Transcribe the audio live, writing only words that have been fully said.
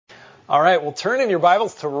All right, well, turn in your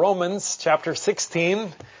Bibles to Romans chapter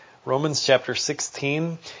 16. Romans chapter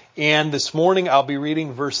 16. And this morning I'll be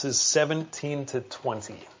reading verses 17 to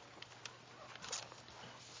 20.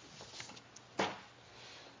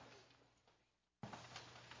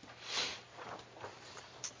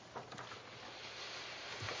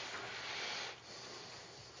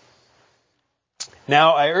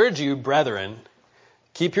 Now I urge you, brethren,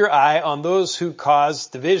 keep your eye on those who cause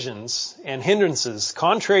divisions and hindrances,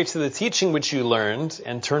 contrary to the teaching which you learned,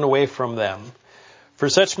 and turn away from them. For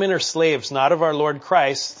such men are slaves, not of our Lord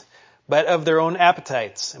Christ, but of their own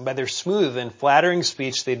appetites, and by their smooth and flattering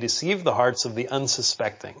speech they deceive the hearts of the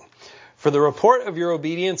unsuspecting. For the report of your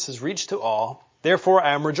obedience has reached to all. Therefore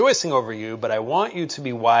I am rejoicing over you, but I want you to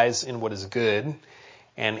be wise in what is good,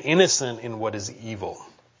 and innocent in what is evil.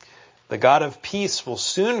 The God of peace will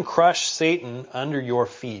soon crush Satan under your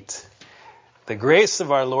feet. The grace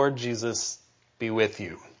of our Lord Jesus be with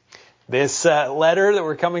you. This letter that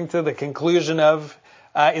we're coming to the conclusion of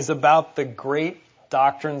is about the great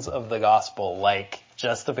doctrines of the gospel, like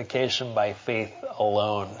justification by faith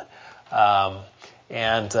alone,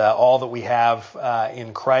 and all that we have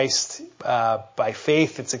in Christ by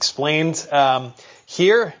faith. It's explained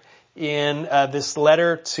here in this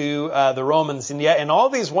letter to the Romans. And yet in all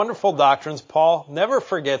these wonderful doctrines, Paul never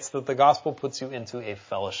forgets that the gospel puts you into a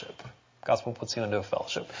fellowship. The gospel puts you into a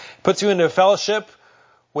fellowship. It puts you into a fellowship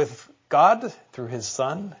with God through his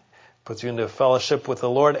Son. It puts you into a fellowship with the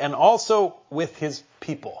Lord and also with his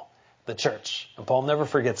people, the church. And Paul never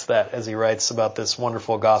forgets that as he writes about this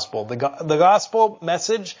wonderful gospel. The gospel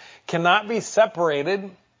message cannot be separated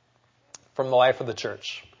from the life of the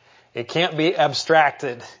church. It can't be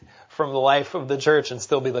abstracted from the life of the church and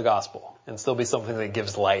still be the gospel and still be something that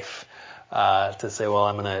gives life. To say, well,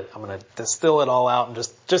 I'm gonna distill it all out and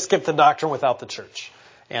just get the doctrine without the church.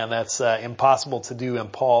 And that's impossible to do, and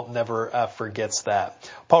Paul never forgets that.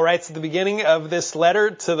 Paul writes at the beginning of this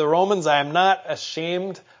letter to the Romans, I am not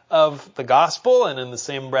ashamed of the gospel, and in the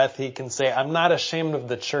same breath he can say, I'm not ashamed of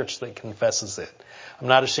the church that confesses it. I'm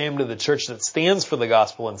not ashamed of the church that stands for the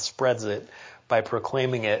gospel and spreads it by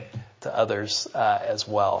proclaiming it to others as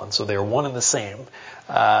well. And so they are one and the same.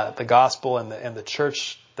 The gospel and the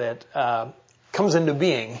church that comes into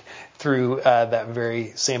being through that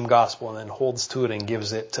very same gospel and then holds to it and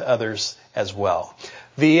gives it to others as well.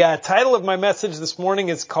 The title of my message this morning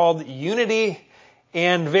is called Unity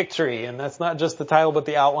and Victory. And that's not just the title, but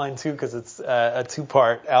the outline too, because it's a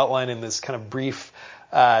two-part outline in this kind of brief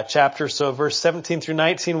chapter. So verse 17 through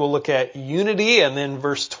 19, we'll look at unity, and then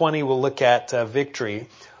verse 20, we'll look at victory.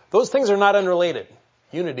 Those things are not unrelated.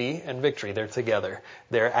 Unity and victory, they're together.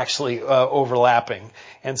 They're actually overlapping.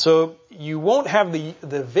 And so you won't have the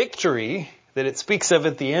victory that it speaks of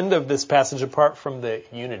at the end of this passage apart from the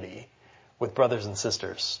unity with brothers and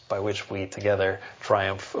sisters by which we together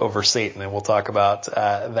triumph over Satan. And we'll talk about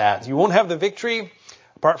that. You won't have the victory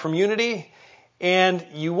apart from unity, and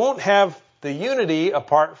you won't have the unity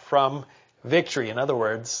apart from victory. In other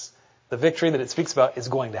words, the victory that it speaks about is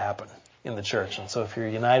going to happen in the church. And so if you're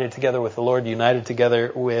united together with the Lord, united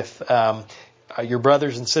together with your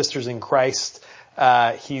brothers and sisters in Christ,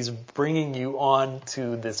 he's bringing you on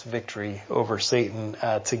to this victory over Satan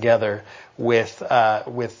together with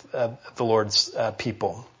the Lord's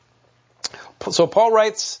people. So Paul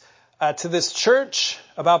writes to this church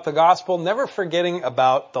about the gospel, never forgetting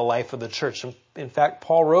about the life of the church. In fact,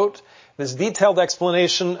 Paul wrote this detailed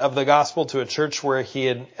explanation of the gospel to a church where he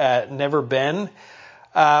had never been,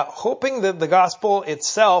 hoping that the gospel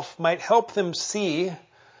itself might help them see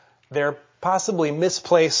their possibly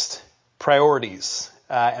misplaced priorities.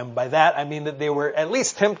 And by that, I mean that they were at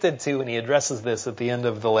least tempted to, and he addresses this at the end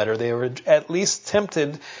of the letter, they were at least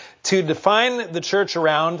tempted to define the church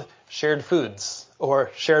around shared foods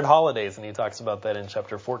or shared holidays, and he talks about that in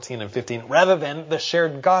chapter 14 and 15, rather than the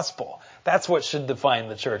shared gospel. That's what should define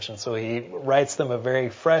the church. And so he writes them a very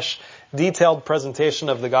fresh, detailed presentation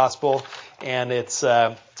of the gospel, and it's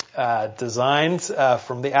designed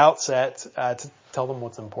from the outset to tell them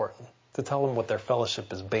what's important, to tell them what their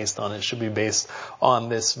fellowship is based on. It should be based on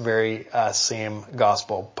this very same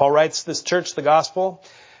gospel. Paul writes this church the gospel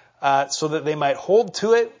so that they might hold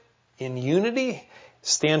to it in unity,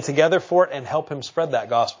 stand together for it, and help him spread that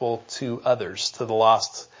gospel to others, to the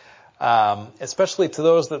lost, especially to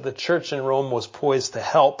those that the church in Rome was poised to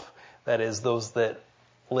help, that is, those that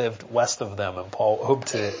lived west of them. And Paul hoped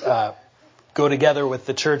to go together with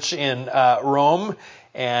the church in Rome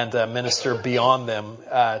and minister beyond them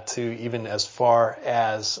to even as far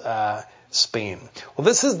as Spain. Well,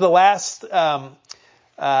 this is the last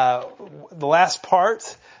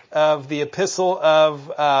part of the epistle of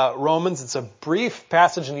Romans. It's a brief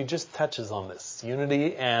passage, and he just touches on this,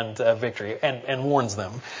 unity and victory, and warns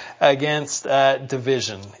them against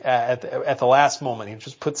division at the last moment. He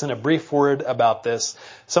just puts in a brief word about this.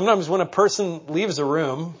 Sometimes when a person leaves a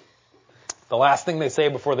room, the last thing they say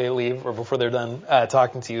before they leave or before they're done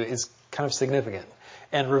talking to you is kind of significant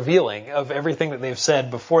and revealing of everything that they've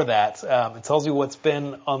said before that. It tells you what's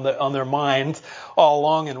been on their mind all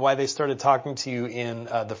along and why they started talking to you in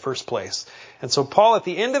the first place. And so Paul, at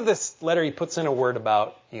the end of this letter, he puts in a word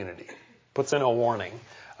about unity, puts in a warning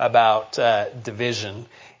about division,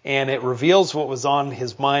 and it reveals what was on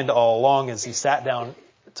his mind all along as he sat down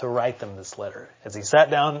to write them this letter. As he sat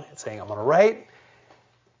down saying, I'm going to write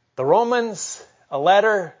the Romans a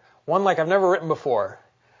letter, one like I've never written before,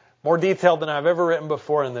 more detailed than I've ever written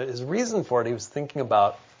before. And his reason for it, he was thinking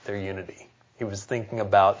about their unity. He was thinking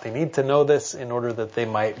about they need to know this in order that they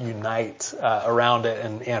might unite around it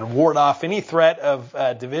and ward off any threat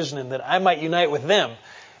of division, and that I might unite with them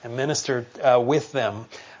and minister with them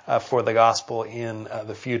for the gospel in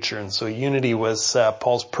the future. And so unity was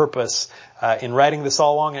Paul's purpose in writing this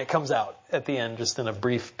all along, and it comes out at the end, just in a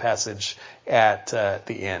brief passage at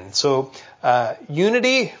the end. So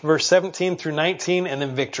unity, verse 17 through 19, and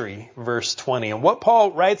then victory, verse 20. And what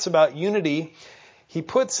Paul writes about unity, he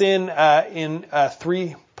puts in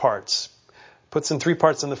three parts. Puts in three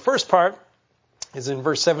parts. And the first part is in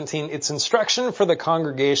verse 17. It's instruction for the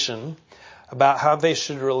congregation about how they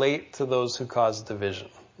should relate to those who cause division.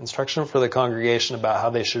 Instruction for the congregation about how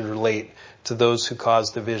they should relate to those who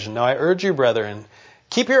cause division. Now I urge you, brethren,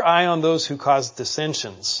 keep your eye on those who cause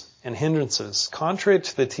dissensions and hindrances, contrary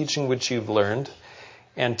to the teaching which you've learned,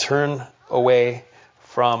 and turn away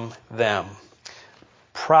from them.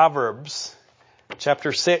 Proverbs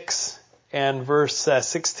chapter 6 and verse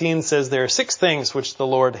 16 says, there are 6 things which the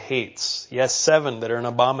Lord hates. Yes, 7 that are an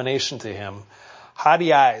abomination to him.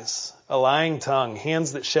 Haughty eyes, a lying tongue,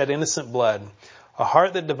 hands that shed innocent blood, a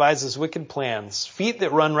heart that devises wicked plans, feet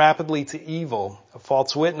that run rapidly to evil, a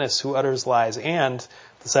false witness who utters lies, and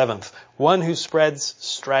the 7th, one who spreads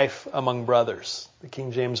strife among brothers. The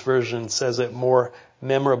King James Version says it more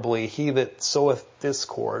memorably, he that soweth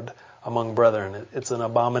discord among brethren. It's an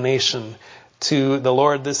abomination to the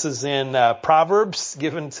Lord. This is in Proverbs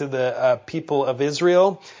given to the people of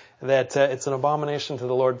Israel, that it's an abomination to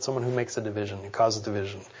the Lord, someone who makes a division, who causes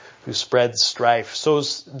division, who spreads strife,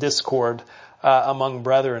 sows discord among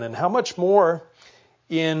brethren. And how much more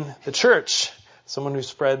in the church, someone who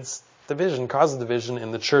spreads division, causes division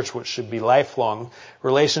in the church, which should be lifelong.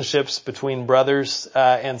 Relationships between brothers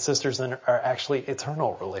and sisters are actually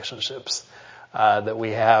eternal relationships that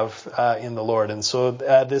we have in the Lord. And so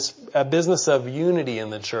this business of unity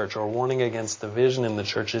in the church, or warning against division in the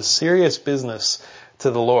church, is serious business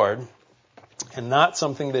to the Lord, and not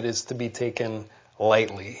something that is to be taken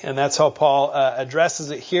lightly. And that's how Paul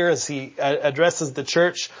addresses it here as he addresses the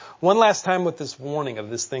church one last time with this warning of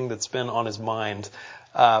this thing that's been on his mind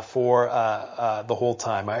for the whole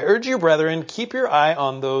time. I urge you, brethren, keep your eye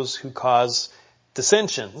on those who cause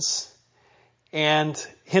dissensions and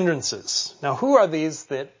hindrances. Now, who are these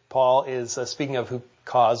that Paul is speaking of who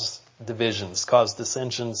cause divisions, cause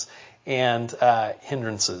dissensions and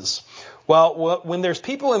hindrances? Well, when there's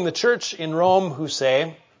people in the church in Rome who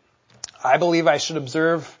say, I believe I should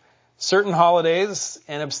observe certain holidays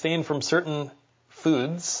and abstain from certain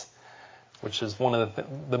foods, which is one of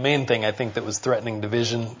the main thing I think that was threatening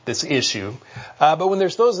division, this issue. But when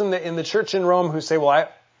there's those in the church in Rome who say, well,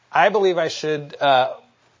 I believe I should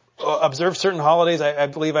observe certain holidays, I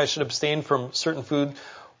believe I should abstain from certain food,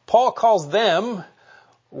 Paul calls them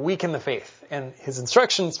weak in the faith. And his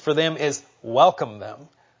instructions for them is welcome them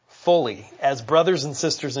fully as brothers and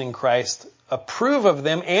sisters in Christ. Approve of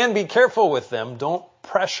them and be careful with them. Don't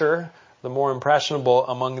pressure the more impressionable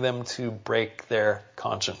among them to break their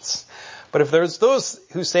conscience. But if there's those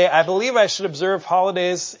who say, I believe I should observe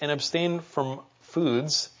holidays and abstain from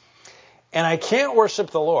foods, and I can't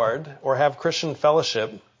worship the Lord or have Christian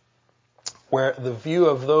fellowship where the view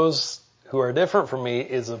of those who are different from me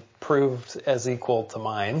is approved as equal to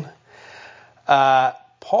mine,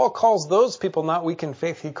 Paul calls those people not weak in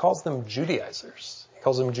faith. He calls them Judaizers. He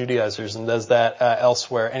calls them Judaizers and does that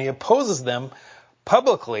elsewhere. And he opposes them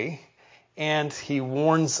publicly, and he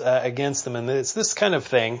warns against them. And it's this kind of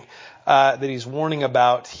thing that he's warning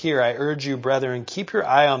about here. I urge you, brethren, keep your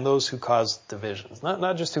eye on those who cause divisions.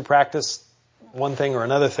 Not just who practice one thing or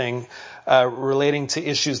another thing relating to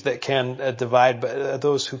issues that can divide, but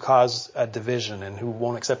those who cause division and who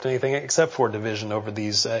won't accept anything except for division over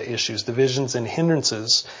these issues, divisions and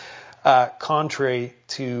hindrances contrary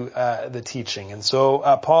to the teaching. And so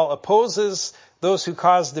Paul opposes those who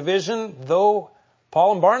cause division, though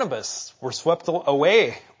Paul and Barnabas were swept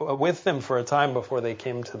away with them for a time before they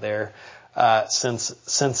came to their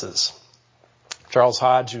senses. Charles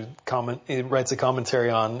Hodge, who writes a commentary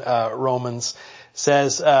on Romans,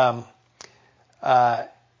 says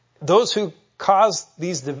those who cause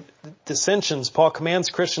these dissensions, Paul commands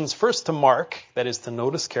Christians first to mark, that is to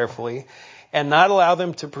notice carefully, and not allow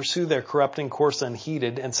them to pursue their corrupting course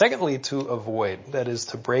unheeded, and secondly to avoid, that is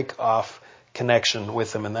to break off connection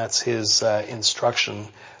with them, and that's his instruction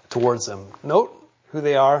towards them. Note who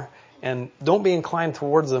they are, and don't be inclined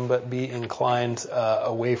towards them, but be inclined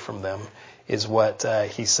away from them, is what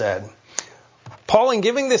he said. Paul, in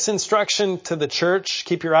giving this instruction to the church,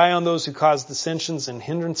 keep your eye on those who cause dissensions and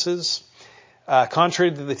hindrances,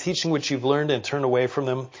 contrary to the teaching which you've learned, and turn away from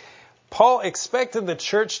them. Paul expected the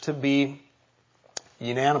church to be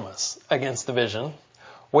unanimous against division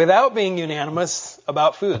without being unanimous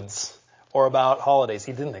about foods or about holidays.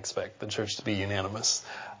 He didn't expect the church to be unanimous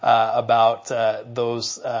about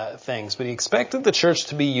those things, but he expected the church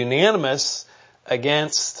to be unanimous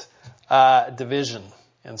against division.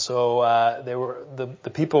 And so the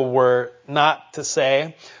people were not to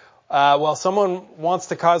say, well, someone wants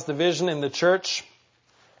to cause division in the church,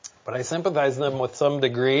 but I sympathize with them with some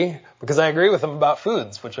degree because I agree with them about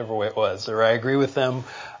foods, whichever way it was, or I agree with them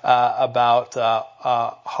about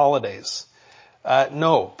holidays.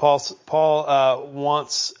 No, Paul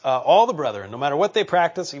wants all the brethren, no matter what they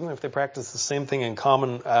practice, even if they practice the same thing in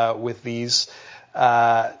common with these,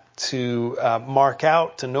 to mark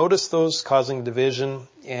out, to notice those causing division,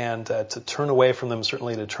 and to turn away from them,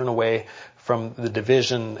 certainly to turn away from the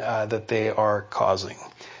division that they are causing.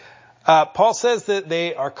 Paul says that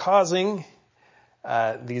they are causing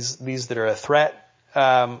these that are a threat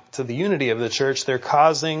to the unity of the church. They're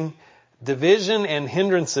causing division and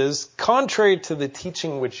hindrances contrary to the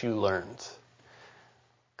teaching which you learned.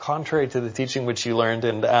 Contrary to the teaching which you learned,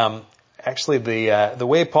 and actually the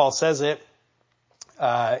way Paul says it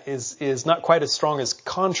is not quite as strong as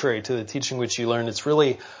contrary to the teaching which you learned. It's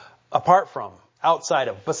really apart from, outside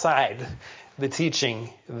of, beside the teaching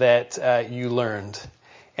that you learned.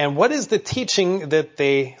 And what is the teaching that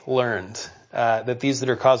they learned that these that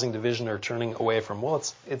are causing division are turning away from? Well,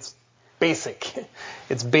 it's basic.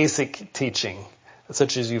 It's basic teaching,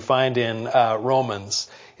 such as you find in Romans.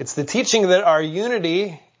 It's the teaching that our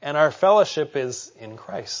unity and our fellowship is in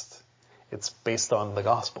Christ. It's based on the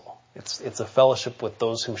gospel. It's a fellowship with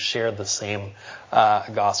those who share the same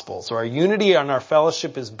gospel. So our unity and our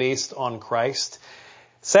fellowship is based on Christ.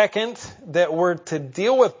 Second, that we're to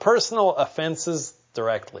deal with personal offenses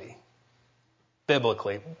directly,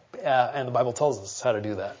 biblically. And the Bible tells us how to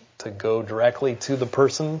do that, to go directly to the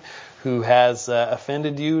person who has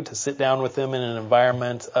offended you, to sit down with them in an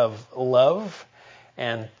environment of love,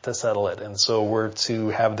 and to settle it. And so we're to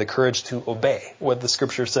have the courage to obey what the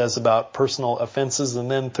scripture says about personal offenses. And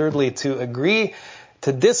then thirdly, to agree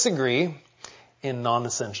to disagree in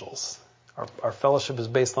non-essentials. Our fellowship is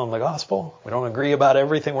based on the gospel. We don't agree about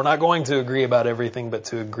everything. We're not going to agree about everything, but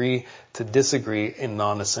to agree to disagree in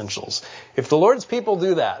non-essentials. If the Lord's people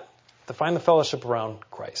do that, to find the fellowship around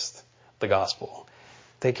Christ, the gospel,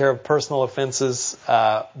 take care of personal offenses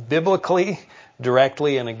biblically,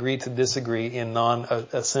 directly, and agree to disagree in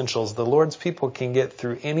non-essentials, the Lord's people can get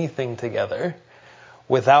through anything together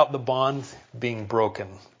without the bond being broken,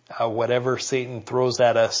 whatever Satan throws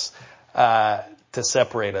at us to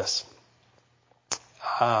separate us.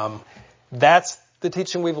 That's the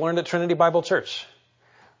teaching we've learned at Trinity Bible Church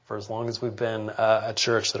for as long as we've been a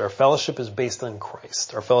church, that our fellowship is based on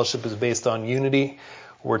Christ. Our fellowship is based on unity.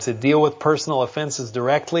 We're to deal with personal offenses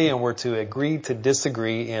directly, and we're to agree to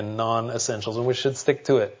disagree in non-essentials, and we should stick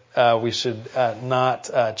to it. We should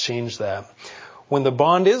not change that. When the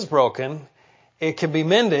bond is broken, it can be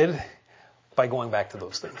mended by going back to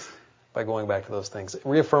those things.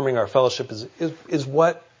 Reaffirming our fellowship is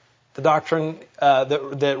what the doctrine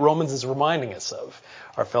that Romans is reminding us of.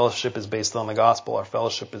 Our fellowship is based on the gospel. Our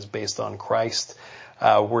fellowship is based on Christ.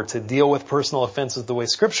 We're to deal with personal offenses the way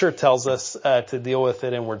Scripture tells us to deal with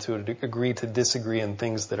it, and we're to agree to disagree in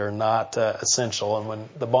things that are not essential. And when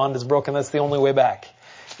the bond is broken, that's the only way back.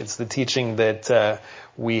 It's the teaching that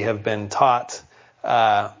we have been taught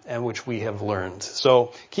and which we have learned.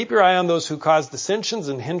 So keep your eye on those who cause dissensions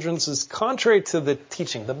and hindrances contrary to the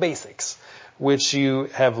teaching, the basics, which you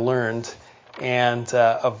have learned, and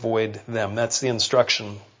avoid them. That's the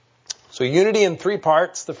instruction. So unity in three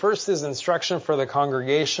parts. The first is instruction for the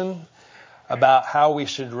congregation about how we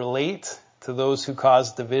should relate to those who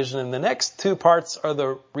cause division. And the next two parts are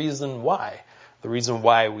the reason why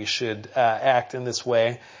we should act in this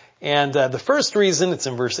way. And the first reason, it's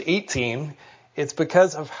in verse 18, it's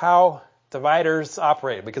because of how dividers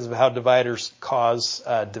operate, because of how dividers cause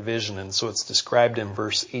division. And so it's described in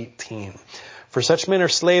verse 18. For such men are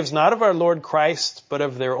slaves not of our Lord Christ, but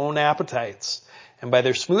of their own appetites. And by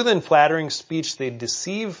their smooth and flattering speech, they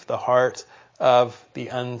deceive the heart of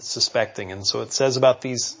the unsuspecting. And so it says about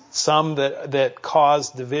these, some that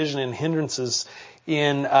cause division and hindrances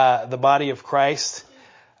in the body of Christ.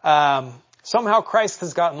 Somehow Christ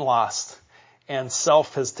has gotten lost and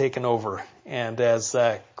self has taken over. And as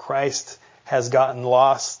Christ has gotten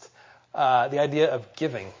lost, the idea of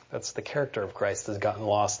giving, that's the character of Christ, has gotten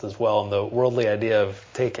lost as well. And the worldly idea of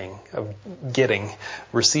taking, of getting,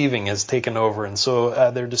 receiving has taken over. And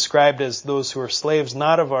so they're described as those who are slaves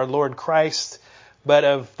not of our Lord Christ, but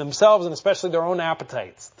of themselves, and especially their own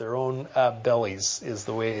appetites, their own bellies is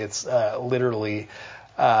the way it's literally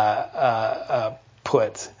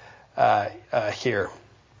put here.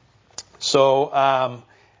 So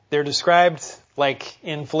they're described like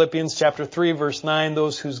in Philippians chapter 3, verse 9,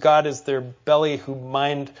 those whose God is their belly, who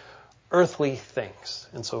mind earthly things.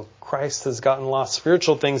 And so Christ has gotten lost.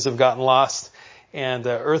 Spiritual things have gotten lost, and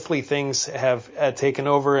earthly things have taken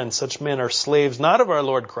over, and such men are slaves not of our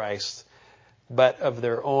Lord Christ, but of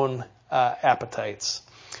their own appetites.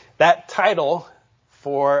 That title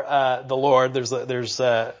for the Lord, there's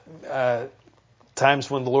times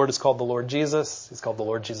when the Lord is called the Lord Jesus. He's called the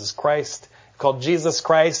Lord Jesus Christ. Called Jesus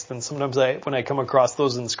Christ, and sometimes when I come across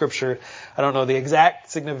those in Scripture, I don't know the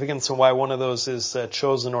exact significance of why one of those is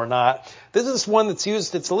chosen or not. This is one that's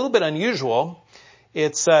used, it's a little bit unusual.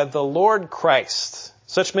 It's the Lord Christ.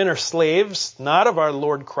 Such men are slaves, not of our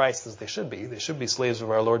Lord Christ as they should be. They should be slaves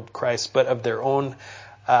of our Lord Christ, but of their own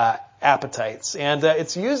appetites. And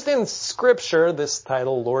it's used in Scripture, this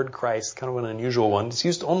title, Lord Christ, kind of an unusual one. It's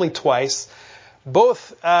used only twice.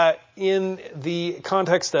 Both in the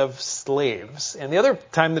context of slaves. And the other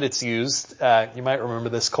time that it's used, you might remember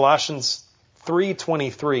this, Colossians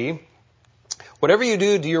 3:23. Whatever you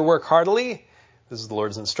do, do your work heartily. This is the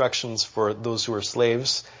Lord's instructions for those who are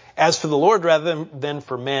slaves. As for the Lord rather than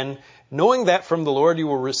for men, knowing that from the Lord you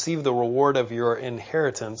will receive the reward of your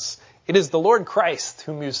inheritance. It is the Lord Christ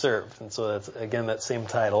whom you serve. And so that's, again, that same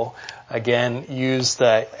title. Again, used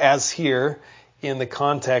as here in the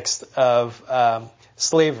context of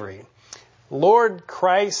slavery. Lord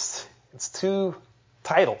Christ, it's two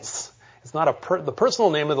titles. It's not the personal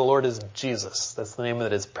name of the Lord is Jesus. That's the name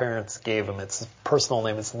that his parents gave him. It's his personal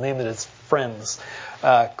name. It's the name that his friends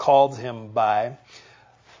called him by.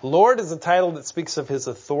 Lord is a title that speaks of his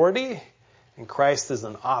authority, and Christ is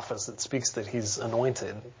an office that speaks that he's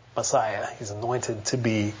anointed Messiah. He's anointed to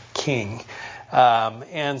be king.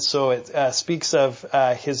 And so it speaks of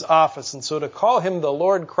his office. And so to call him the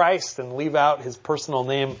Lord Christ and leave out his personal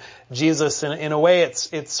name, Jesus, in a way,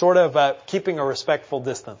 it's sort of keeping a respectful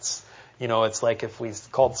distance. You know, it's like if we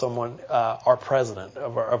called someone our president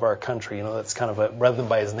of our country, you know, that's kind of rather than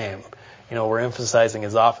by his name. You know, we're emphasizing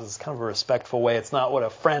his office. It's kind of a respectful way. It's not what a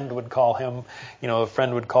friend would call him. You know, a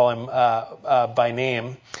friend would call him by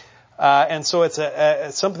name. And so it's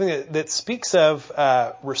something that speaks of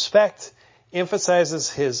respect, emphasizes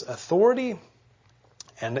his authority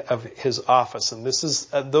and of his office. And this is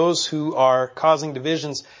those who are causing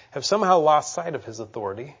divisions have somehow lost sight of his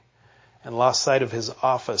authority and lost sight of his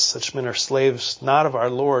office. Such men are slaves not of our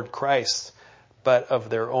Lord Christ, but of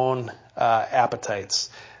their own appetites.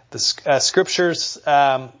 The Scriptures,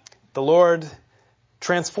 the Lord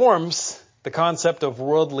transforms the concept of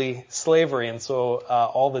worldly slavery, and so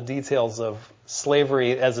all the details of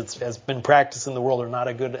slavery as it's has been practiced in the world are not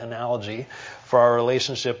a good analogy for our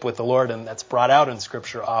relationship with the Lord, and that's brought out in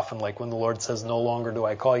Scripture often, like when the Lord says, "No longer do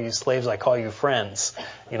I call you slaves, I call you friends."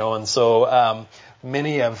 You know, and so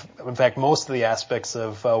in fact, most of the aspects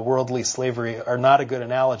of worldly slavery are not a good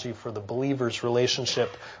analogy for the believer's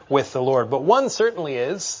relationship with the Lord. But one certainly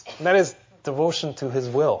is, and that is devotion to his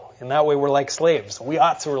will. In that way, we're like slaves. We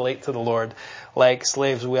ought to relate to the Lord like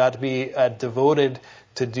slaves. We ought to be devoted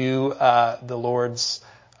to do the Lord's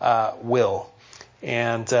will.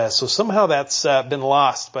 And so somehow that's been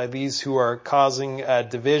lost by these who are causing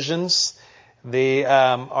divisions. They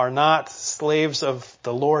are not slaves of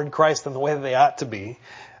the Lord Christ in the way that they ought to be,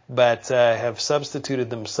 but have substituted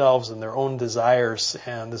themselves and their own desires,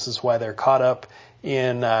 and this is why they're caught up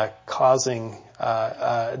in causing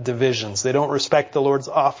divisions. They don't respect the Lord's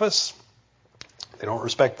office. They don't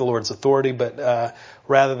respect the Lord's authority, but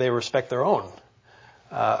rather they respect their own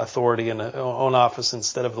authority and own office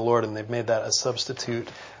instead of the Lord, and they've made that a substitute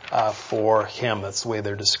for him. That's the way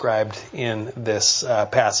they're described in this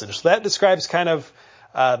passage. So that describes kind of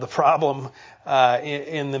the problem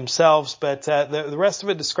in themselves, but the rest of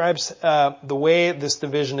it describes the way this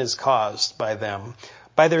division is caused by them.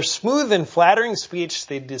 By their smooth and flattering speech,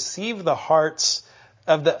 they deceive the hearts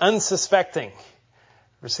of the unsuspecting.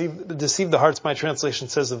 Deceive the hearts, my translation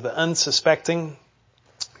says, of the unsuspecting.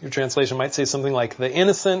 Your translation might say something like the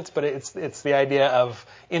innocent, but it's the idea of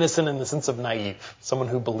innocent in the sense of naive, someone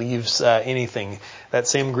who believes anything. That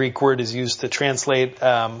same Greek word is used to translate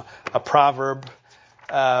a proverb,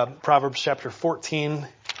 Proverbs chapter 14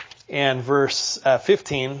 and verse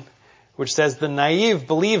 15, which says, "The naive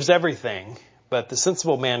believes everything, but the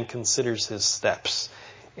sensible man considers his steps."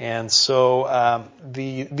 And so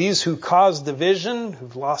these who cause division,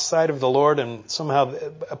 who've lost sight of the Lord and somehow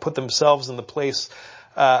put themselves in the place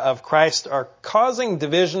of Christ, are causing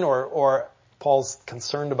division, or Paul's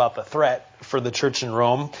concerned about the threat for the church in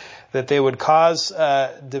Rome, that they would cause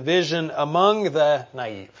division among the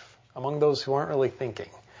naive, among those who aren't really thinking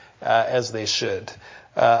as they should,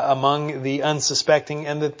 among the unsuspecting,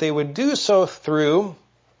 and that they would do so through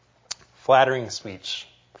flattering speech.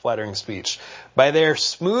 By their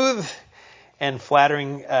smooth and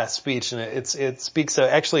flattering speech. And it speaks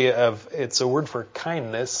it's a word for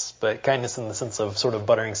kindness, but kindness in the sense of sort of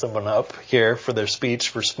buttering someone up here for their speech,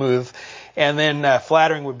 for smooth. And then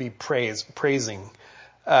flattering would be praising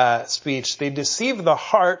speech. They deceive the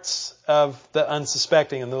hearts of the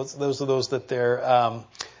unsuspecting, and those are those that they're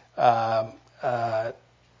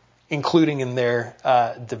including in their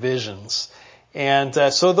divisions.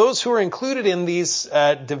 And so those who are included in these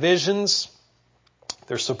divisions,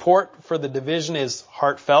 their support for the division is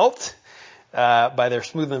heartfelt. By their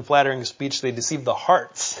smooth and flattering speech, they deceive the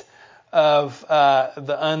hearts of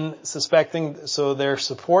the unsuspecting. So their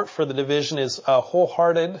support for the division is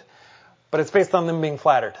wholehearted, but it's based on them being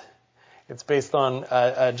flattered. It's based on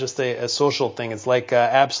just a social thing. It's like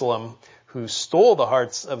Absalom, who stole the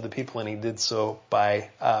hearts of the people, and he did so by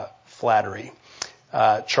flattery.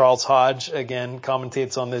 Charles Hodge, again,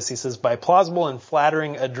 commentates on this. He says, by plausible and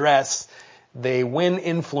flattering address, they win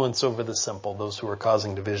influence over the simple. Those who are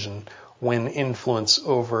causing division win influence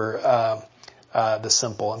over the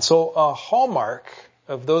simple. And so a hallmark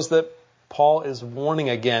of those that Paul is warning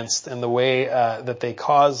against and the way that they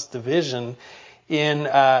cause division in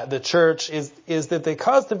the church is that they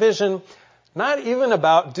cause division not even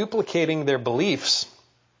about duplicating their beliefs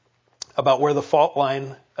about where the fault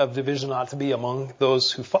line of division ought to be among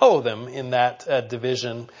those who follow them in that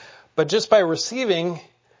division, but just by receiving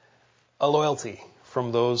a loyalty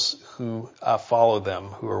from those who follow them,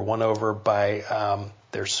 who are won over by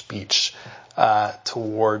their speech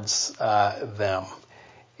towards them.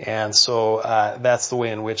 And so that's the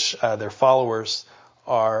way in which their followers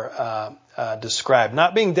are described.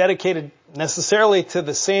 Not being dedicated necessarily to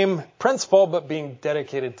the same principle, but being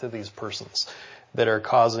dedicated to these persons that are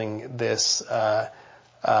causing this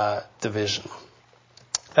division.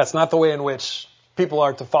 That's not the way in which people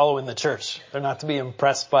are to follow in the church. They're not to be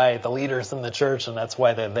impressed by the leaders in the church, and that's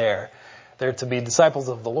why they're there. They're to be disciples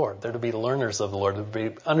of the Lord. They're to be learners of the Lord, to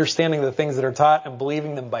be understanding the things that are taught and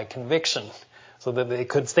believing them by conviction, so that they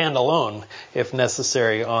could stand alone, if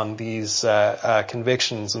necessary, on these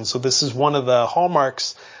convictions. And so this is one of the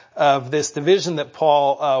hallmarks of this division that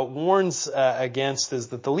Paul warns against, is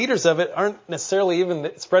that the leaders of it aren't necessarily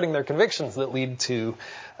even spreading their convictions that lead to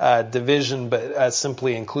division, but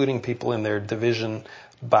simply including people in their division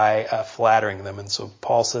by flattering them. And so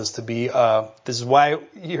Paul says this is why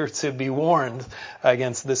you're to be warned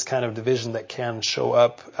against this kind of division that can show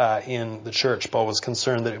up in the church. Paul was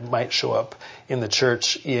concerned that it might show up in the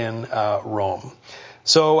church in Rome.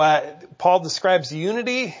 So Paul describes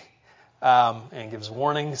unity and gives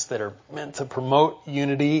warnings that are meant to promote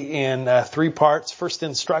unity in 3 parts. First,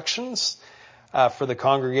 instructions for the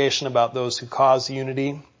congregation about those who cause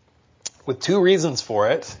unity, with 2 reasons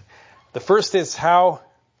for it. The first is how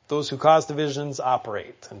those who cause divisions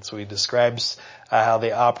operate. And so he describes how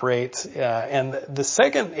they operate. And the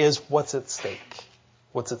second is what's at stake.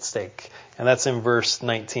 What's at stake? And that's in verse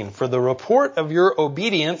 19. For the report of your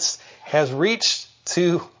obedience has reached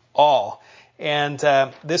to all. And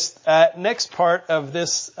this next part of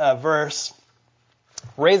this verse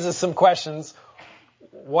raises some questions.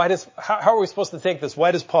 How are we supposed to take this?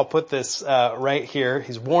 Why does Paul put this right here?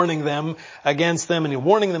 He's warning them against them, and he's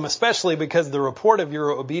warning them especially because the report of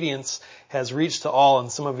your obedience has reached to all.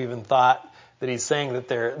 And some have even thought that he's saying that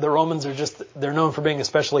the Romans they're known for being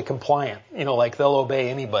especially compliant. Like they'll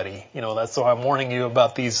obey anybody. That's why I'm warning you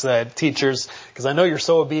about these teachers, because I know you're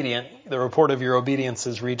so obedient. The report of your obedience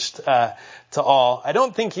has reached to all. I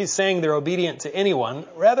don't think he's saying they're obedient to anyone.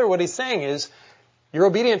 Rather, what he's saying is you're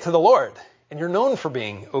obedient to the Lord. and you're known for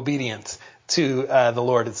being obedient to the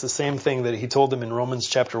Lord. It's the same thing that he told them in Romans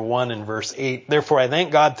chapter 1 and verse 8. Therefore, I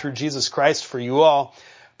thank God through Jesus Christ for you all,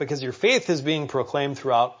 because your faith is being proclaimed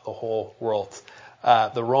throughout the whole world.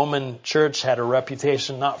 The Roman church had a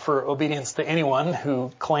reputation not for obedience to anyone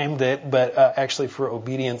who claimed it, but actually for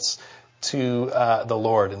obedience to the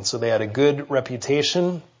Lord. And so they had a good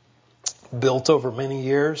reputation built over many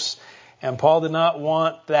years. And Paul did not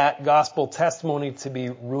want that gospel testimony to be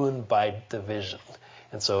ruined by division.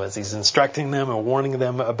 And so as he's instructing them and warning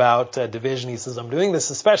them about division, he says, I'm doing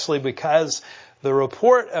this especially because the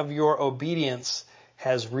report of your obedience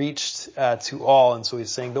has reached to all. And so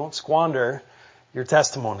he's saying, don't squander your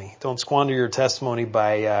testimony. Don't squander your testimony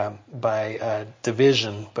by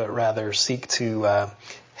division, but rather seek to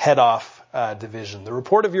head off division. The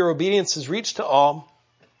report of your obedience has reached to all.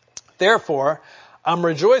 Therefore, I'm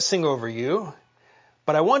rejoicing over you,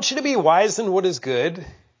 but I want you to be wise in what is good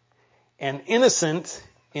and innocent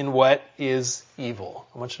in what is evil.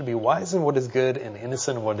 I want you to be wise in what is good and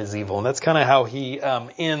innocent in what is evil. And that's kind of how he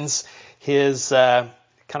ends his kind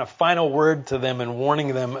of final word to them and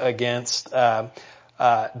warning them against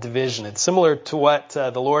division. It's similar to what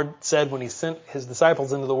the Lord said when he sent his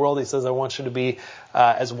disciples into the world. He says, I want you to be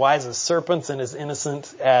as wise as serpents and as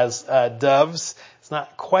innocent as doves. It's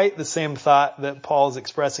not quite the same thought that Paul is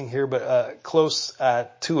expressing here, but close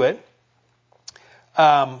to it.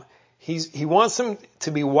 He wants them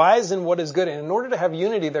to be wise in what is good. And in order to have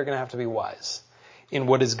unity, they're going to have to be wise in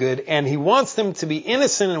what is good. And he wants them to be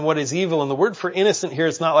innocent in what is evil. And the word for innocent here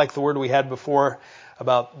is not like the word we had before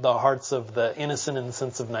about the hearts of the innocent in the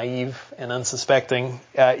sense of naive and unsuspecting,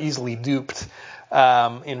 easily duped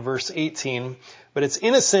in verse 18. But it's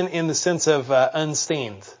innocent in the sense of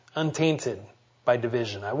unstained, untainted by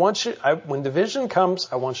division. When division comes,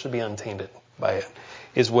 I want you to be untainted by it,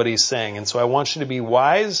 is what he's saying. And so I want you to be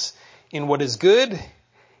wise in what is good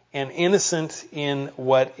and innocent in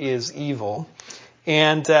what is evil.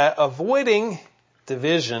 And avoiding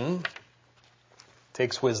division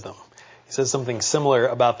takes wisdom. He says something similar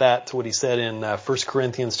about that to what he said in 1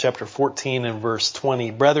 Corinthians chapter 14 and verse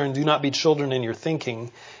 20. Brethren, do not be children in your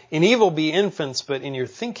thinking. In evil be infants, but in your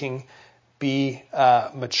thinking be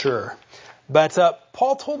mature. But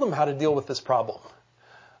Paul told them how to deal with this problem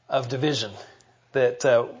of division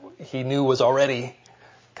that he knew was already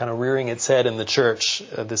kind of rearing its head in the church.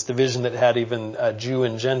 This division that had even Jew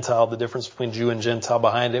and Gentile, the difference between Jew and Gentile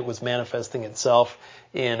behind it was manifesting itself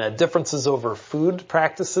in differences over food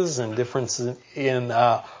practices and differences in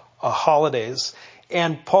holidays.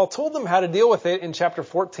 And Paul told them how to deal with it in chapter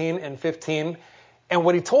 14 and 15. And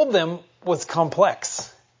what he told them was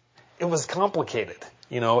complex. It was complicated.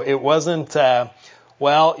 It wasn't,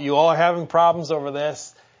 you all are having problems over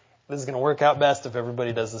this. This is going to work out best if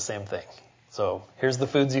everybody does the same thing. So here's the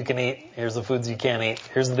foods you can eat. Here's the foods you can't eat.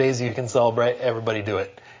 Here's the days you can celebrate. Everybody do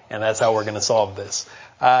it. And that's how we're going to solve this.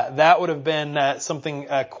 That would have been something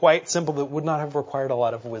quite simple that would not have required a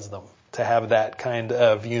lot of wisdom to have that kind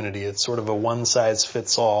of unity. It's sort of a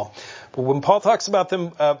one-size-fits-all. But when Paul talks about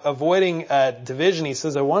them avoiding division, he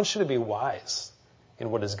says, I want you to be wise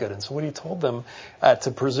in what is good. And so what he told them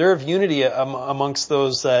to preserve unity amongst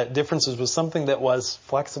those differences was something that was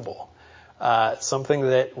flexible. Something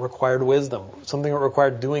that required wisdom, something that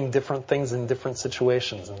required doing different things in different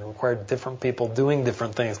situations, and it required different people doing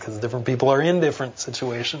different things because different people are in different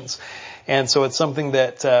situations. And so it's something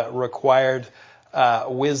that required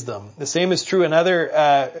wisdom. The same is true in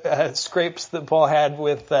other scrapes that Paul had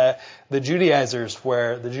with the Judaizers,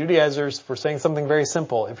 where the Judaizers were saying something very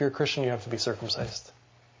simple. If you're a Christian, you have to be circumcised.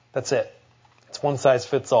 That's it. It's one size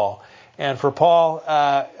fits all. And for Paul,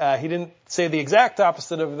 he didn't say the exact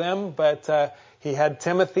opposite of them, but he had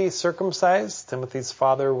Timothy circumcised. Timothy's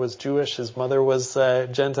father was Jewish, his mother was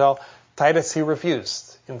Gentile. Titus he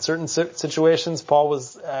refused. In certain situations, Paul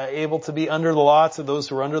was able to be under the law to those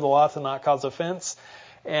who were under the law to not cause offense,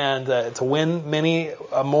 and to win many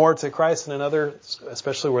more to Christ. And in others,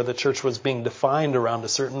 especially where the church was being defined around a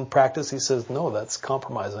certain practice, he says, no, that's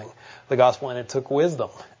compromising the gospel, and it took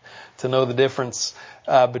wisdom to know the difference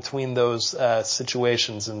between those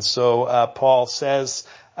situations. And so Paul says,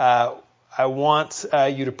 I want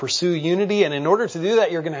you to pursue unity, and in order to do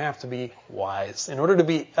that, you're going to have to be wise. In order to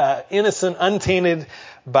be innocent, untainted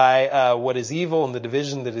by what is evil and the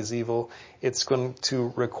division that is evil, it's going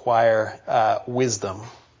to require wisdom.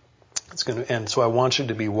 And so I want you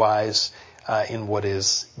to be wise in what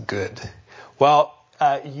is good. Well,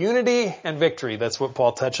 unity and victory, that's what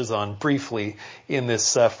Paul touches on briefly in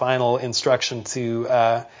this final instruction to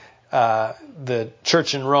the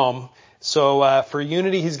church in Rome. So for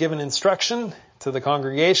unity, he's given instruction to the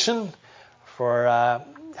congregation. For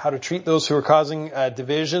how to treat those who are causing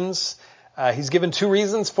divisions. He's given 2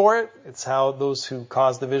 reasons for it. It's how those who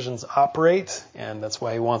cause divisions operate, and that's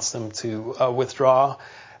why he wants them to withdraw.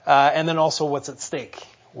 And then also what's at stake.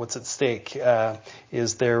 What's at stake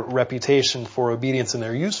is their reputation for obedience and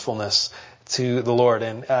their usefulness to the Lord.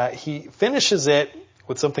 And he finishes it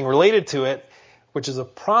with something related to it, which is a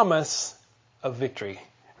promise of victory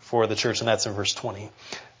for the church, and that's in verse 20.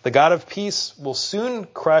 The God of peace will soon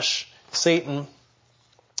crush Satan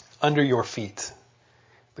under your feet.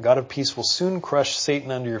 The God of peace will soon crush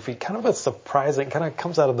Satan under your feet. Kind of a surprising, kind of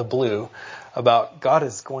comes out of the blue about God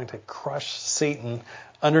is going to crush Satan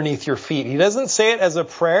underneath your feet. He doesn't say it as a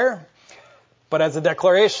prayer, but as a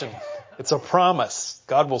declaration. It's a promise.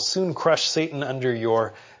 God will soon crush Satan under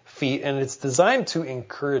your feet, and it's designed to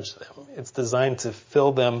encourage them. It's designed to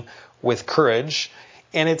fill them with courage,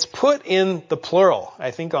 and it's put in the plural,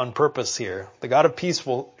 I think on purpose here. The God of peace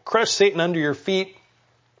will crush Satan under your feet,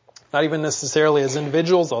 not even necessarily as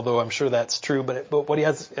individuals, although I'm sure that's true, but what he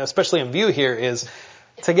has especially in view here is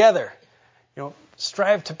together.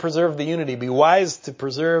 Strive to preserve the unity. Be wise to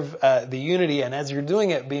preserve the unity. And as you're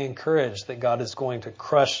doing it, be encouraged that God is going to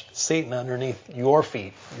crush Satan underneath your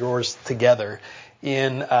feet, yours together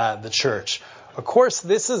in the church. Of course,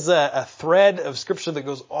 this is a thread of Scripture that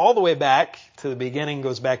goes all the way back to the beginning,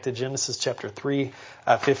 goes back to Genesis chapter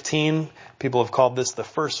 3:15. People have called this the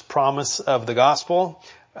first promise of the gospel.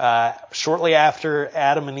 Shortly after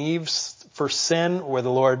Adam and Eve's first sin, where the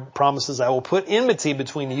Lord promises, I will put enmity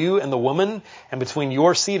between you and the woman, and between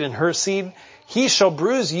your seed and her seed. He shall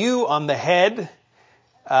bruise you on the head,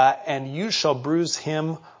 and you shall bruise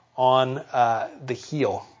him on the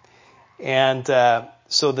heel. And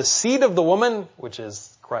so the seed of the woman, which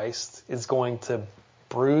is Christ, is going to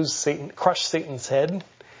crush Satan's head,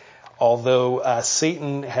 although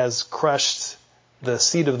Satan has crushed the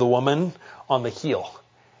seed of the woman on the heel.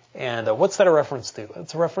 And what's that a reference to?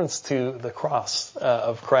 It's a reference to the cross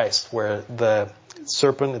of Christ, where the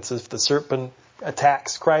serpent, it's as if the serpent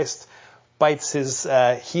attacks Christ, bites his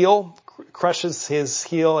heel, crushes his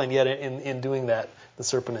heel, and yet in doing that, the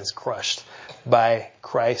serpent is crushed by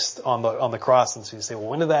Christ on the cross. And so you say, well,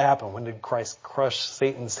 when did that happen? When did Christ crush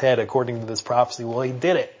Satan's head according to this prophecy? Well, he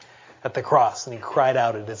did it at the cross, and he cried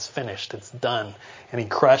out, it is finished, it's done. And he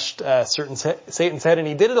crushed Satan's head, and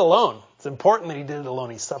he did it alone. It's important that he did it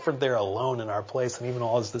alone. He suffered there alone in our place, and even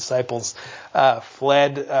all his disciples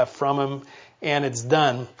fled from him, and it's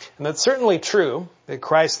done. And that's certainly true, that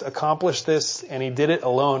Christ accomplished this, and he did it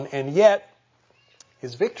alone, and yet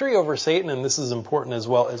his victory over Satan, and this is important as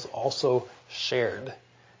well, is also shared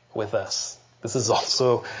with us. This is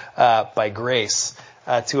also by grace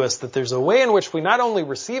to us, that there's a way in which we not only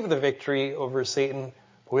receive the victory over Satan,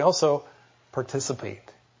 but we also participate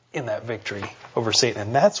in that victory over Satan.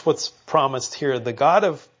 And that's what's promised here. The God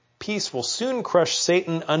of peace will soon crush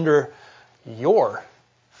Satan under your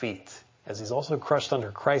feet. As he's also crushed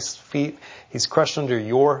under Christ's feet, he's crushed under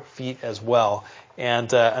your feet as well.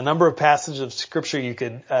 And a number of passages of Scripture you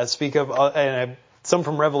could speak of, and some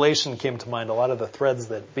from Revelation came to mind. A lot of the threads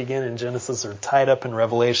that begin in Genesis are tied up in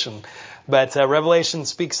Revelation. But Revelation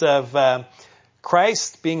speaks of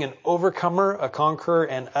Christ being an overcomer, a conqueror,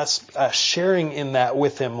 and us sharing in that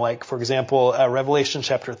with him. Like, for example, Revelation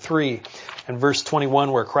chapter 3 and verse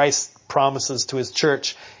 21, where Christ promises to his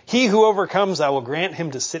church, he who overcomes, I will grant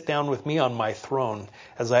him to sit down with me on my throne,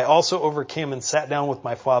 as I also overcame and sat down with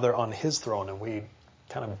my Father on his throne. And we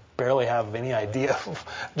kind of barely have any idea,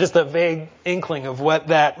 just a vague inkling of what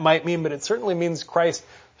that might mean, but it certainly means Christ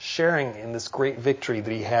sharing in this great victory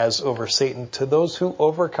that he has over Satan to those who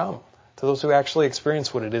overcome, to those who actually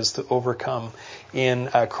experience what it is to overcome in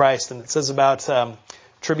Christ. And it says about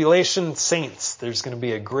tribulation saints, there's going to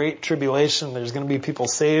be a great tribulation. There's going to be people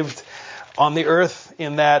saved on the earth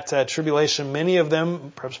in that tribulation. Many of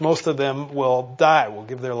them, perhaps most of them, will die, will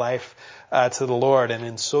give their life to the Lord, and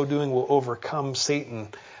in so doing will overcome Satan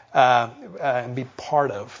and be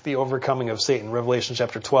part of the overcoming of Satan. Revelation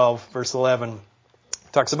chapter 12, verse 11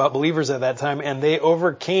 talks about believers at that time, and they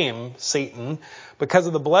overcame Satan because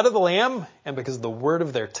of the blood of the Lamb and because of the word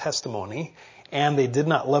of their testimony, and they did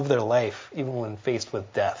not love their life even when faced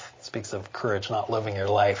with death. It speaks of courage, not loving your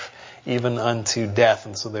life even unto death.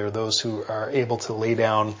 And so there are those who are able to lay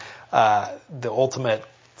down the ultimate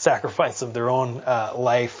sacrifice of their own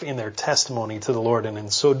life in their testimony to the Lord, and in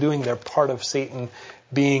so doing they're part of Satan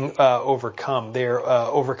being overcome. They're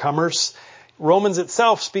overcomers. Romans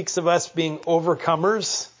itself speaks of us being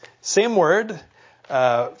overcomers. Same word,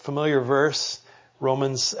 familiar verse,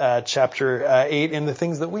 Romans chapter 8, in the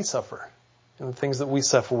things that we suffer. In the things that we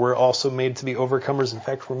suffer, we're also made to be overcomers. In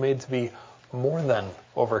fact, we're made to be more than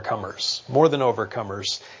overcomers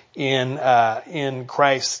in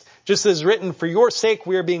Christ. Just as written, for your sake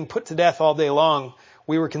we are being put to death all day long.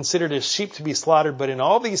 We were considered as sheep to be slaughtered, but in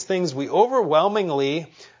all these things we overwhelmingly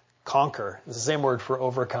conquer. It's the same word for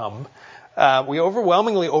overcome. We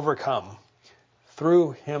overwhelmingly overcome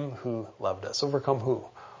through him who loved us. Overcome who?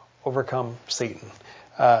 Overcome Satan.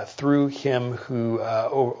 Through him who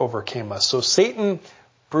overcame us. So Satan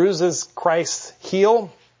bruises Christ's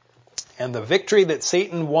heel, and the victory that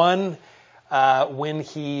Satan won when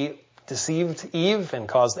he deceived Eve and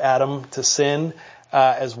caused Adam to sin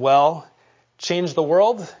as well changed the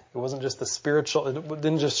world. It wasn't just it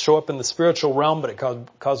didn't just show up in the spiritual realm, but it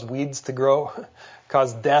caused weeds to grow,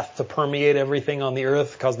 caused death to permeate everything on the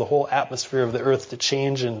earth, caused the whole atmosphere of the earth to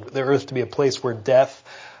change and the earth to be a place where death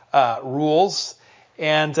rules.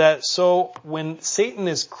 And so when Satan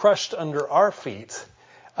is crushed under our feet,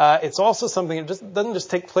 it's also something that doesn't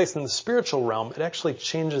just take place in the spiritual realm, it actually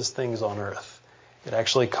changes things on earth. It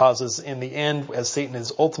actually causes, in the end, as Satan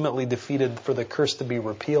is ultimately defeated, for the curse to be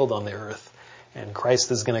repealed on the earth. And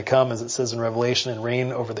Christ is going to come, as it says in Revelation, and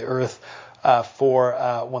reign over the earth for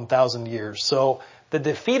 1,000 years. So the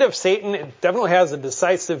defeat of Satan, it definitely has a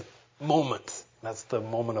decisive moment. That's the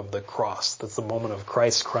moment of the cross. That's the moment of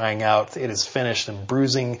Christ crying out, it is finished, and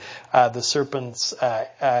bruising the serpent's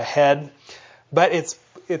head. But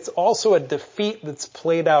it's also a defeat that's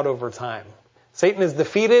played out over time. Satan is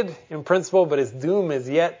defeated in principle, but his doom is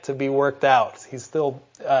yet to be worked out. He's still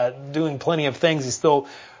doing plenty of things. He's still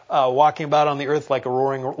walking about on the earth like a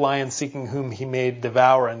roaring lion, seeking whom he may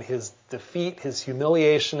devour. And his defeat, his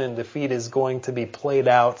humiliation and defeat is going to be played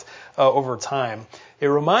out over time. It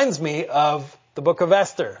reminds me of the book of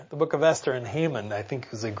Esther. The book of Esther and Haman, I think,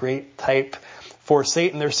 is a great type for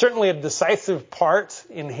Satan. There's certainly a decisive part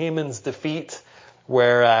in Haman's defeat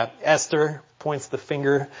where Esther points the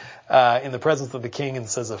finger in the presence of the king and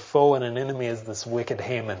says, a foe and an enemy is this wicked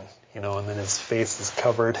Haman. And then his face is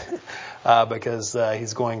covered because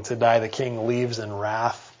he's going to die. The king leaves and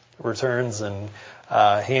wrath returns, and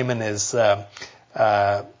Haman is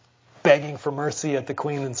begging for mercy at the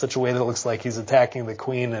queen in such a way that it looks like he's attacking the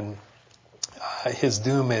queen, and his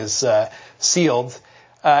doom is sealed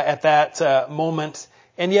at that moment.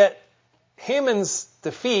 And yet Haman's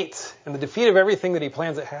defeat and the defeat of everything that he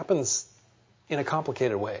plans, it happens in a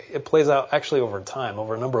complicated way. It plays out actually over time,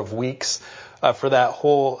 over a number of weeks for that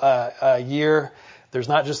whole year. There's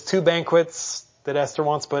not just two banquets that Esther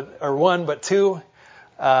wants, one, but two.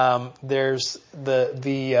 There's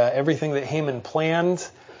the everything that Haman planned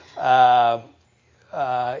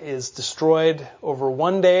is destroyed over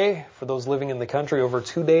one day for those living in the country, over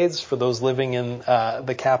 2 days for those living in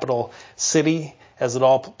the capital city. As it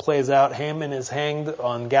all plays out, Haman is hanged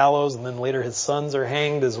on gallows, and then later his sons are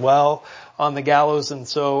hanged as well on the gallows. And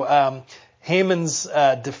so Haman's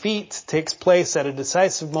defeat takes place at a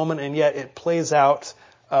decisive moment, and yet it plays out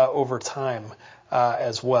over time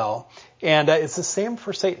as well. And it's the same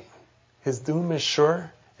for Satan. His doom is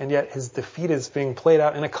sure, and yet his defeat is being played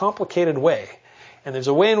out in a complicated way. And there's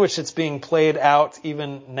a way in which it's being played out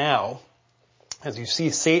even now. As you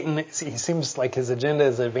see Satan, he seems like his agenda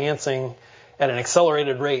is advancing at an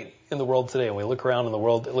accelerated rate in the world today. When we look around in the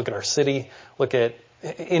world, look at our city, look at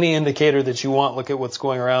any indicator that you want, look at what's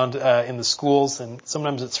going around in the schools, and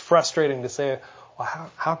sometimes it's frustrating to say,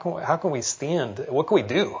 well, how can we stand? What can we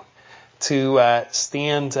do to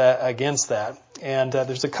stand against that? And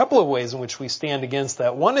there's a couple of ways in which we stand against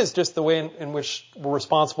that. One is just the way in which we're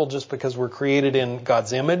responsible, just because we're created in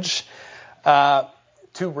God's image, to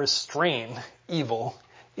restrain evil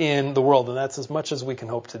in the world. And that's as much as we can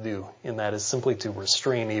hope to do in that, is simply to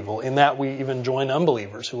restrain evil. In that, we even join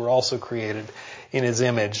unbelievers who are also created in his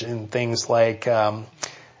image in things like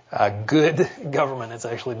good government. It's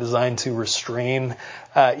actually designed to restrain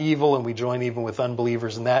evil, and we join even with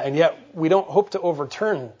unbelievers in that. And yet we don't hope to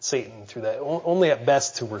overturn Satan through that, only at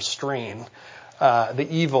best to restrain the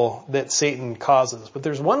evil that Satan causes. But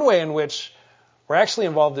there's one way in which we're actually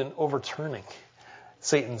involved in overturning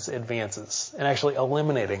Satan's advances and actually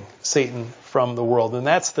eliminating Satan from the world. And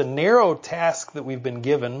that's the narrow task that we've been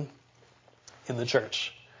given in the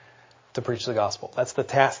church, to preach the gospel. That's the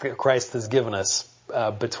task that Christ has given us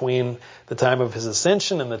between the time of his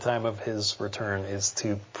ascension and the time of his return, is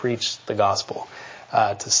to preach the gospel,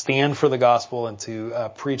 to stand for the gospel and to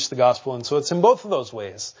preach the gospel. And so it's in both of those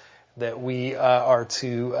ways that we are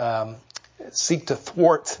to seek to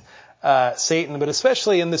thwart Satan, but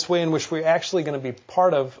especially in this way in which we're actually going to be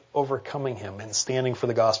part of overcoming him and standing for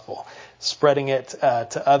the gospel, spreading it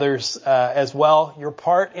to others as well. Your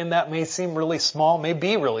part in that may seem really small, may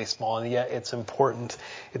be really small, and yet it's important.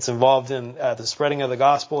 It's involved in the spreading of the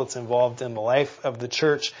gospel. It's involved in the life of the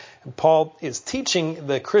church. And Paul is teaching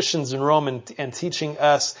the Christians in Rome and teaching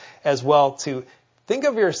us as well to think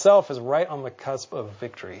of yourself as right on the cusp of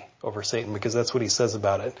victory over Satan, because that's what he says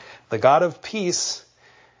about it. The God of peace,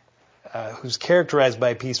 who's characterized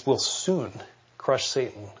by peace, will soon crush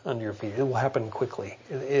Satan under your feet. It will happen quickly.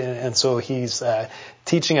 And so he's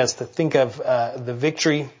teaching us to think of the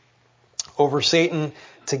victory over Satan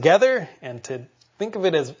together, and to think of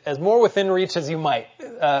it as more within reach as you might,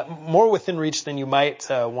 more within reach than you might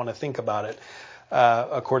want to think about it.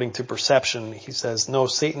 According to perception, he says, no,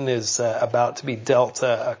 Satan is about to be dealt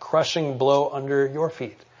a crushing blow under your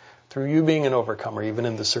feet through you being an overcomer, even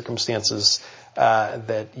in the circumstances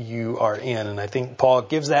that you are in. And I think Paul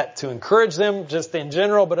gives that to encourage them just in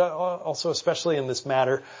general, but also especially in this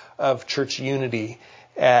matter of church unity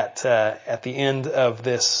at the end of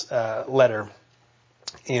this letter,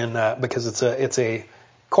 because it's a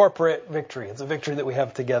corporate victory. It's a victory that we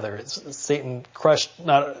have together. It's Satan crushed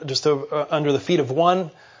not just under the feet of one,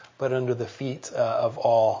 but under the feet of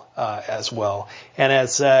all as well. And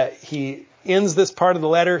as he ends this part of the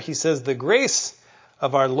letter, he says, the grace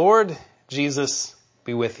of our Lord Jesus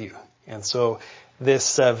be with you. And so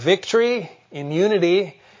this victory in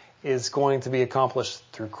unity is going to be accomplished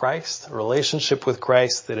through Christ, a relationship with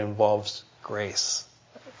Christ that involves grace,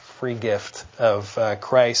 free gift of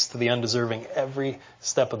Christ to the undeserving every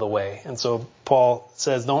step of the way. And so Paul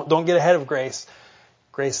says, don't get ahead of grace.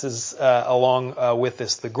 Grace is along with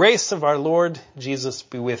this. The grace of our Lord Jesus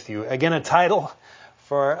be with you. Again, a title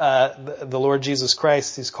for the Lord Jesus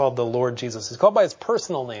Christ. He's called the Lord Jesus. He's called by his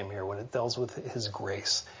personal name here when it deals with his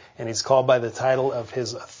grace. And he's called by the title of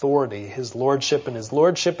his authority, his lordship. And his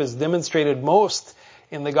lordship is demonstrated most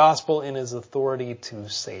in the gospel in his authority to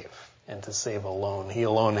save, and to save alone. He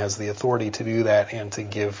alone has the authority to do that and to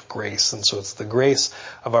give grace. And so it's the grace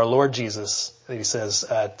of our Lord Jesus that he says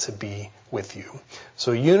to be with you.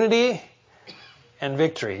 So unity and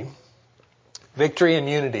victory. Victory and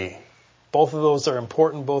unity. Both of those are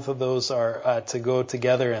important. Both of those are to go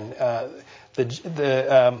together. And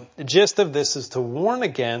the gist of this is to warn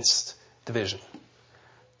against division.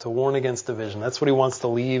 To warn against division. That's what he wants to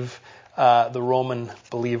leave the Roman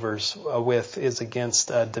believers with, is against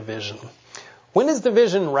division. When is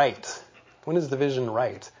division right? When is division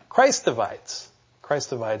right? Christ divides. Christ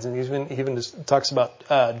divides. And he even just talks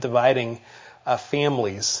about dividing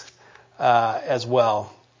families as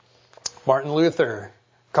well. Martin Luther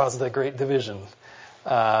caused the great division.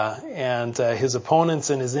 And his opponents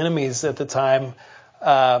and his enemies at the time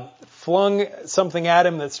flung something at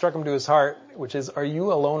him that struck him to his heart, which is, are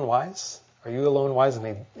you alone wise? Are you alone wise?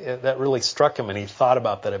 And that really struck him, and he thought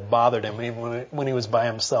about that. It bothered him even when he was by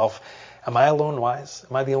himself. Am I alone wise?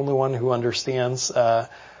 Am I the only one who understands the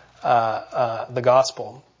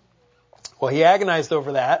gospel? Well, he agonized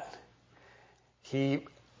over that. He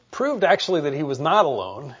proved actually that he was not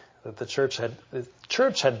alone, that the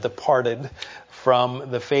church had departed from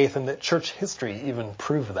the faith, and that church history even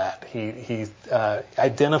proved that. He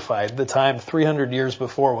identified the time 300 years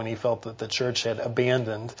before when he felt that the church had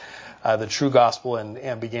abandoned the true gospel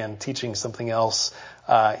and began teaching something else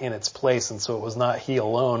in its place. And so it was not he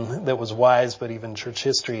alone that was wise, but even church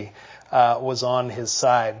history was on his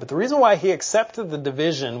side. But the reason why he accepted the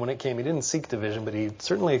division when it came, he didn't seek division, but he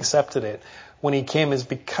certainly accepted it when he came, is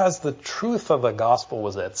because the truth of the gospel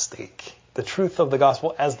was at stake. The truth of the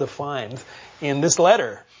gospel as defined in this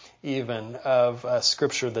letter, even of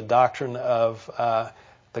Scripture, the doctrine of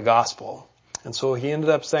the gospel. And so he ended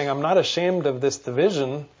up saying, I'm not ashamed of this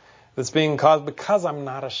division that's being caused, because I'm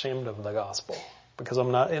not ashamed of the gospel. Because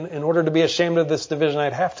I'm not, in order to be ashamed of this division,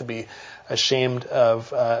 I'd have to be ashamed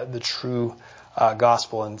of the true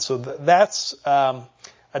gospel. And so that's a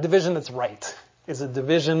division that's right. Is a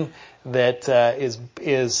division that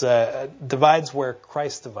divides where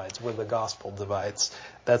Christ divides, where the gospel divides.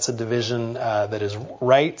 That's a division that is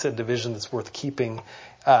right, a division that's worth keeping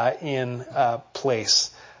in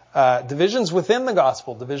place. Divisions within the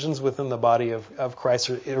gospel, divisions within the body of Christ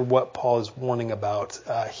are what Paul is warning about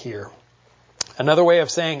here. Another way of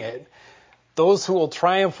saying it, those who will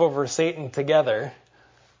triumph over Satan together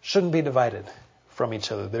shouldn't be divided from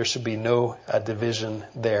each other. There should be no division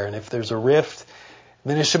there. And if there's a rift,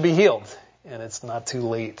 then it should be healed. And it's not too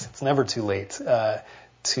late. It's never too late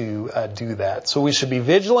to do that. So we should be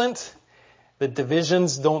vigilant that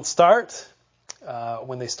divisions don't start.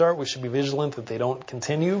 When they start, we should be vigilant that they don't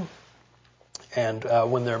continue. And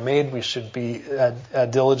when they're made, we should be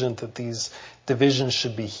diligent that these divisions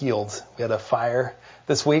should be healed. We had a fire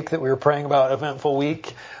this week that we were praying about, eventful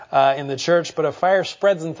week in the church, but a fire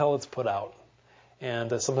spreads until it's put out.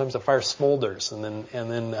 And sometimes a fire smolders, and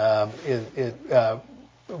then it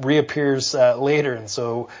reappears later. And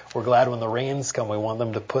so we're glad when the rains come. We want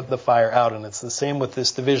them to put the fire out. And it's the same with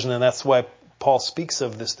this division, and that's why Paul speaks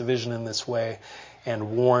of this division in this way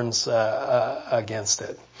and warns against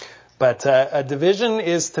it. But a division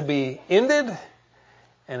is to be ended,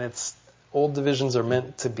 and old divisions are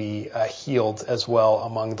meant to be healed as well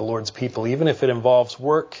among the Lord's people. Even if it involves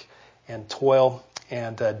work and toil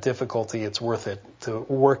and difficulty, it's worth it to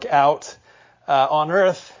work out on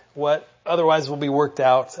earth what otherwise will be worked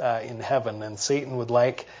out in heaven. And Satan would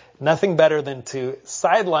like nothing better than to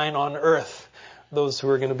sideline on earth those who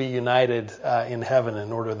are going to be united in heaven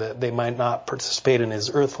in order that they might not participate in his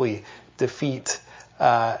earthly defeat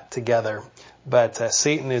together. But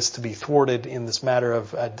Satan is to be thwarted in this matter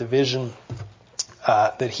of division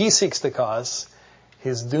that he seeks to cause.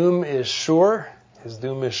 His doom is sure. His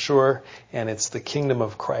doom is sure, and it's the kingdom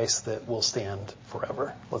of Christ that will stand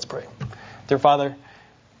forever. Let's pray. Dear Father,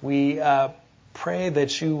 we pray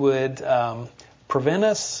that you would prevent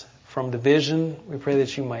us from division. We pray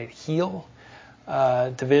that you might heal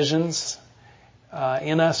divisions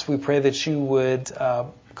in us. We pray that you would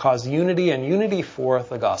cause unity, and unity for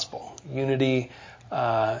the gospel. Unity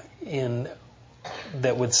that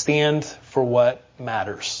would stand for what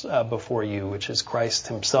matters before you, which is Christ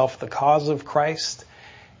himself, the cause of Christ,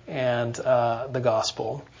 and the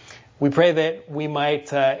gospel. We pray that we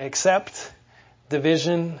might accept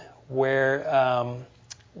division where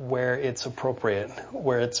it's appropriate,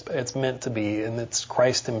 where it's meant to be, and it's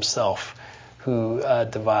Christ himself who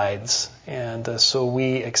divides. And so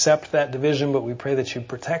we accept that division, but we pray that you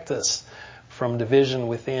protect us from division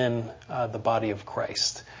within the body of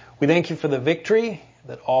Christ. We thank you for the victory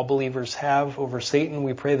that all believers have over Satan.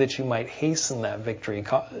 We pray that you might hasten that victory.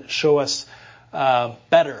 Show us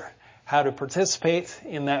better how to participate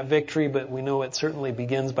in that victory, but we know it certainly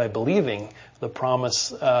begins by believing the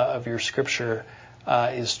promise of your scripture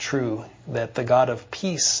is true, that the God of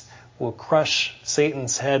peace will crush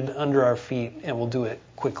Satan's head under our feet, and we'll do it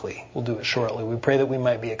quickly. We'll do it shortly. We pray that we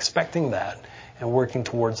might be expecting that and working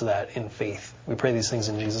towards that in faith. We pray these things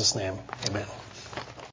in Jesus' name. Amen.